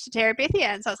was Bridge to Terabithia.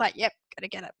 And so I was like, yep, got to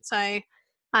get it. So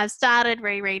I've started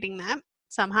rereading that.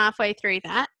 So I'm halfway through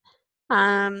that.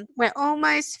 We're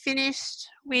almost finished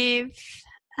with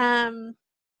the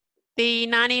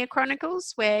Narnia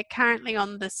Chronicles. We're currently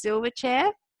on the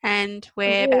Silverchair, and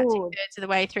we're about 2/3 of the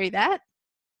way through that.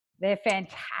 They're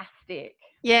fantastic.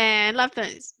 Yeah, I love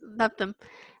those. Love them.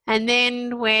 And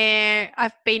then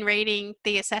I've been reading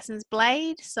The Assassin's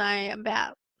Blade, so I'm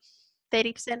about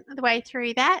 30% of the way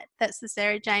through that. That's the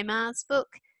Sarah J. Maas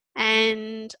book.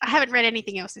 And I haven't read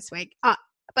anything else this week.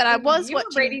 But I was You were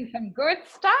watching. reading some good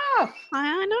stuff.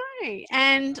 I know.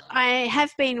 And I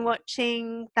have been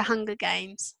watching The Hunger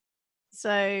Games.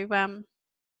 So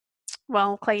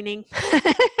while cleaning,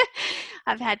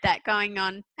 I've had that going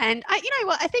on. And you know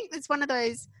what? I think it's one of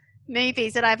those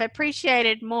movies that I've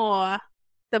appreciated more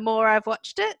the more I've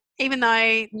watched it, even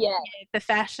though the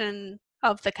fashion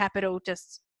of the Capitol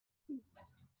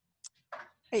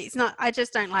it's not, I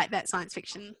just don't like that science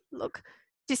fiction look.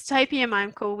 Dystopian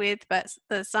I'm cool with, but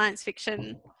the science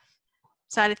fiction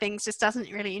side of things just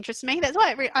doesn't really interest me. That's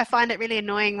why I find it really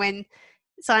annoying when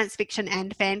science fiction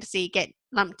and fantasy get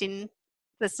lumped in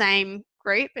the same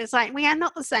group. It's like, we are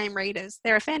not the same readers.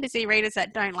 There are fantasy readers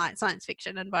that don't like science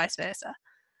fiction and vice versa.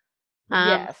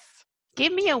 Yes.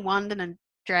 Give me a wand and a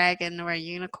dragon or a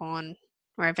unicorn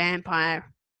or a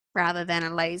vampire rather than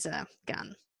a laser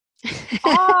gun.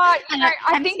 Oh,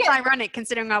 I think it's ironic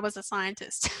considering I was a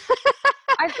scientist.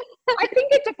 I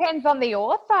think it depends on the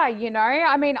author,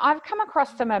 I mean, I've come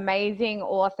across some amazing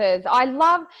authors. I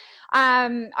love,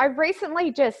 I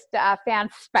recently just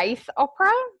found space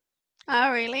opera.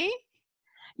 Oh, really?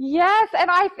 Yes, and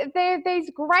there are these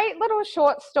great little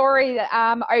short stories,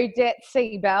 Odette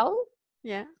C. Bell.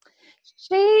 Yeah.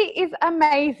 She is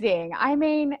amazing. I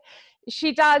mean,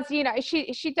 she does, they're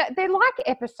like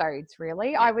episodes,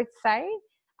 really, I would say.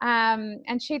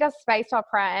 And she does space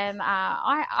opera, and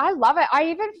I love it. I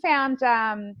even found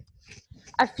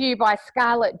a few by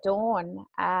Scarlett Dawn.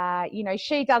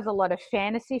 She does a lot of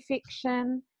fantasy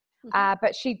fiction,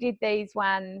 but she did these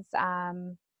ones.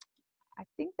 I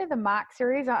think they're the Mark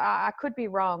series. I could be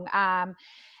wrong.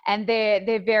 And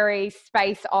they're very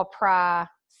space opera,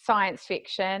 science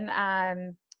fiction.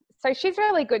 So she's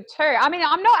really good too. I mean,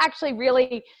 I'm not actually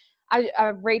really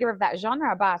a reader of that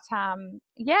genre, but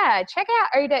check out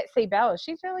Odette C. Bell.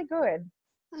 She's really good.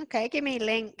 Okay, give me a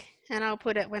link and I'll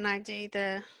put it when I do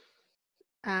the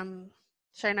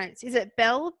show notes. Is it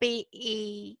Bell,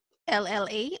 Belle,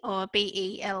 or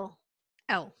Bell?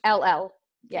 LL.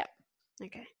 Yeah.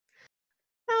 Okay.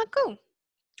 Oh, cool.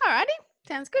 Alrighty,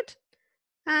 sounds good.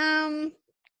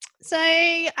 So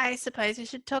I suppose we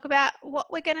should talk about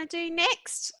what we're going to do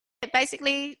next.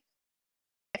 Basically,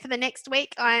 for the next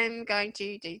week, I'm going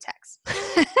to do tax.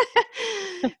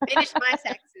 Finish my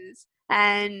taxes.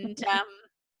 And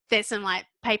there's some like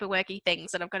paperworky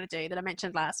things that I've got to do that I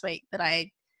mentioned last week that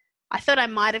I thought I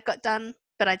might have got done,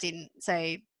 but I didn't. So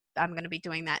I'm going to be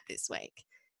doing that this week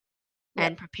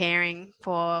and preparing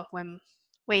for when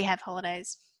we have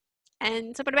holidays.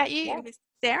 And so what about you,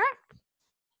 Sarah?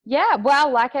 Yeah,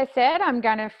 well, like I said, I'm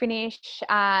going to finish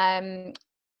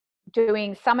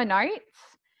doing summer notes.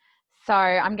 So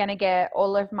I'm going to get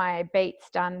all of my beats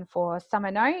done for summer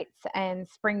notes and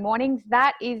spring mornings.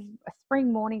 That is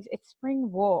spring mornings. It's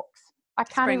spring walks. I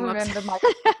can't even remember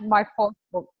my fourth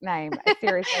book name,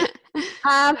 seriously.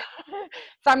 So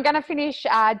I'm going to finish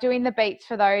doing the beats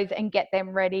for those and get them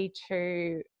ready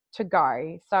to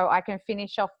go. So I can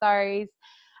finish off those.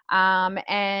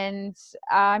 And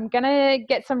I'm going to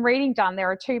get some reading done.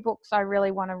 There are 2 books I really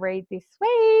want to read this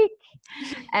week.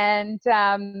 And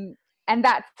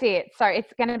that's it. So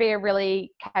it's going to be a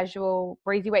really casual,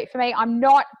 breezy week for me. I'm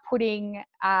not putting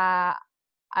a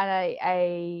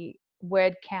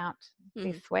word count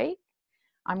this week.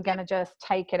 I'm going to just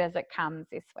take it as it comes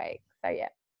this week. So, yeah.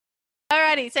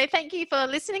 Alrighty. So thank you for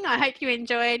listening. I hope you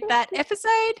enjoyed that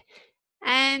episode.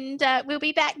 And we'll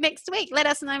be back next week. Let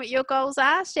us know what your goals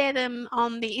are. Share them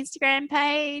on the Instagram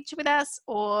page with us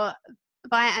or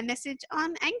via a message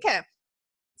on Anchor.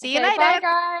 See you later. Bye,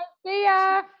 guys. See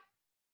ya.